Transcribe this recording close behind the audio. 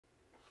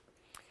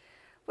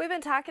We've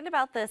been talking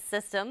about this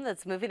system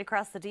that's moving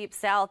across the deep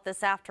south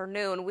this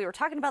afternoon. We were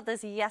talking about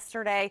this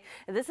yesterday,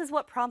 and this is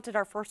what prompted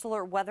our first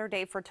alert weather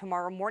day for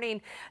tomorrow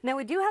morning. Now,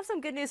 we do have some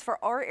good news for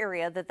our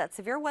area that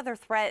severe weather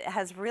threat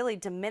has really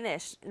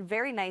diminished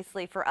very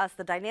nicely for us.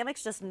 The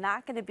dynamics just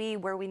not going to be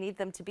where we need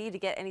them to be to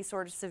get any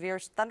sort of severe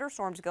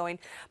thunderstorms going.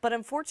 But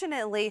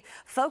unfortunately,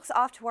 folks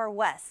off to our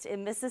west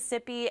in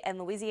Mississippi and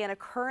Louisiana,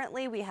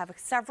 currently we have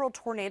several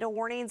tornado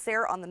warnings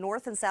there on the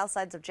north and south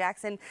sides of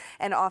Jackson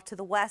and off to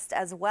the west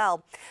as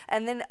well.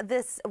 And then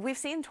we've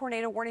seen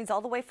tornado warnings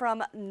all the way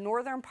from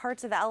northern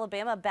parts of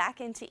Alabama back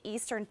into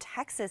eastern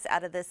Texas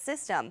out of this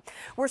system.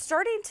 We're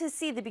starting to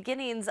see the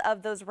beginnings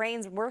of those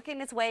rains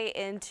working its way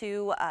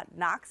into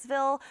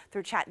Knoxville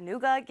through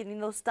Chattanooga,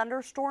 getting those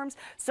thunderstorms.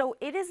 So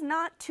it is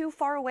not too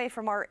far away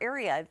from our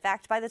area. In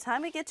fact, by the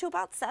time we get to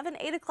about 7,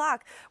 8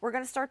 o'clock, we're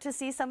going to start to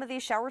see some of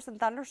these showers and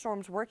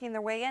thunderstorms working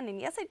their way in. And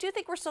yes, I do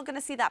think we're still going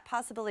to see that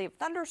possibility of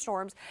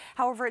thunderstorms.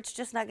 However, it's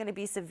just not going to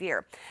be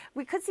severe.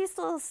 We could see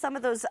still some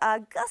of those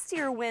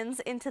gustier winds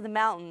into the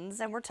mountains,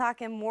 and we're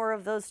talking more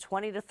of those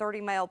 20 to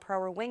 30 mile per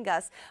hour wind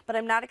gusts, but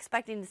I'm not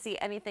expecting to see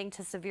anything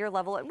to severe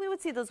level, and we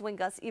would see those wind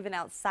gusts even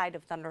outside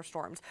of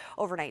thunderstorms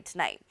overnight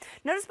tonight.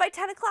 Notice by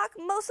 10 o'clock,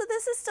 most of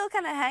this is still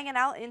kind of hanging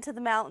out into the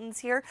mountains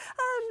here.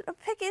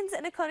 Pickens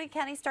and Oconee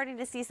County starting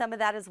to see some of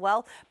that as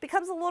well.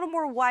 Becomes a little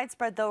more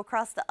widespread, though,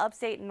 across the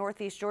upstate and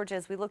northeast Georgia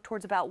as we look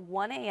towards about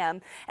 1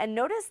 a.m. And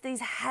notice these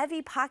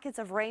heavy pockets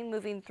of rain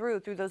moving through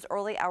those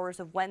early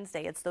hours of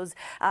Wednesday. It's those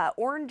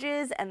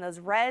oranges and those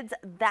reds.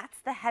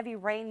 That's the heavy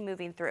rain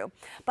moving through.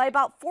 By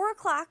about 4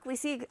 o'clock, we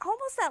see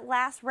almost that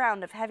last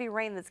round of heavy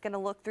rain that's going to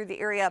look through the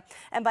area.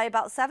 And by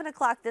about 7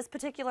 o'clock, this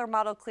particular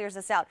model clears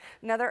us out.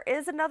 Now, there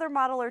is another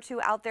model or two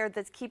out there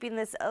that's keeping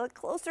this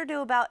closer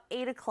to about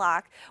 8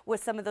 o'clock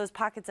with some of those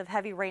pockets of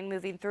heavy rain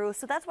moving through.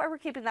 So that's why we're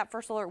keeping that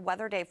first alert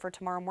weather day for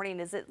tomorrow morning,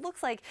 is it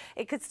looks like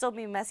it could still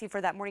be messy for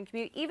that morning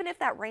commute. Even if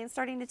that rain's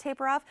starting to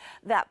taper off,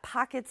 that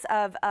pockets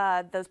of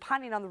those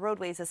ponding on the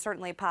roadways is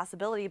certainly a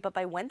possibility. But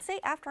by Wednesday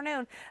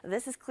afternoon,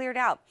 this is cleared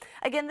out.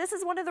 Again, this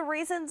is one of the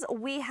reasons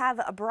we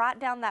have brought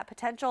down that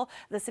potential.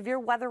 The severe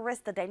weather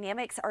risk, the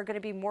dynamics are going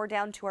to be more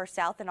down to our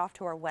south and off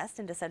to our west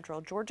into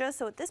central Georgia.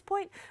 So at this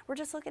point, we're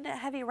just looking at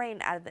heavy rain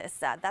out of this.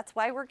 That's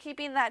why we're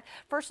keeping that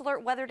first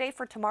alert weather day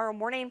for tomorrow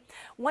morning.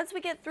 Once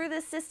we get through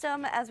this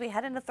system, as we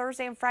head into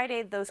Thursday and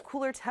Friday, those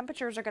cooler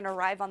temperatures are going to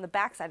arrive on the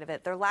backside of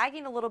it. They're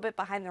lagging a little bit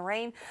behind the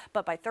rain,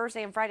 but by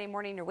Thursday and Friday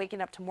morning, you're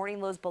waking up to morning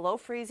lows below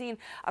freezing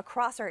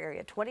across our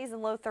area, 20s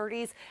and low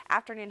 30s,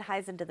 afternoon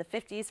highs into the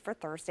 50s for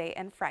Thursday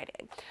and Friday.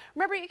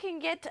 Remember, you can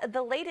get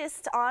the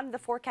latest on the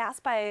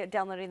forecast by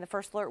downloading the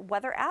First Alert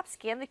weather app.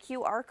 Scan the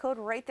QR code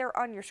right there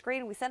on your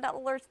screen. We send out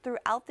alerts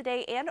throughout the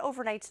day and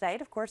overnight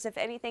tonight. Of course, if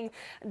anything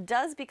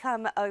does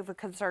become of a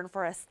concern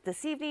for us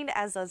this evening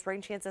as those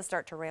rain chances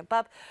start to ramp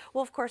up,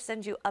 we'll of course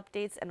send you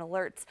updates and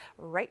alerts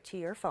right to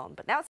your phone. But now it's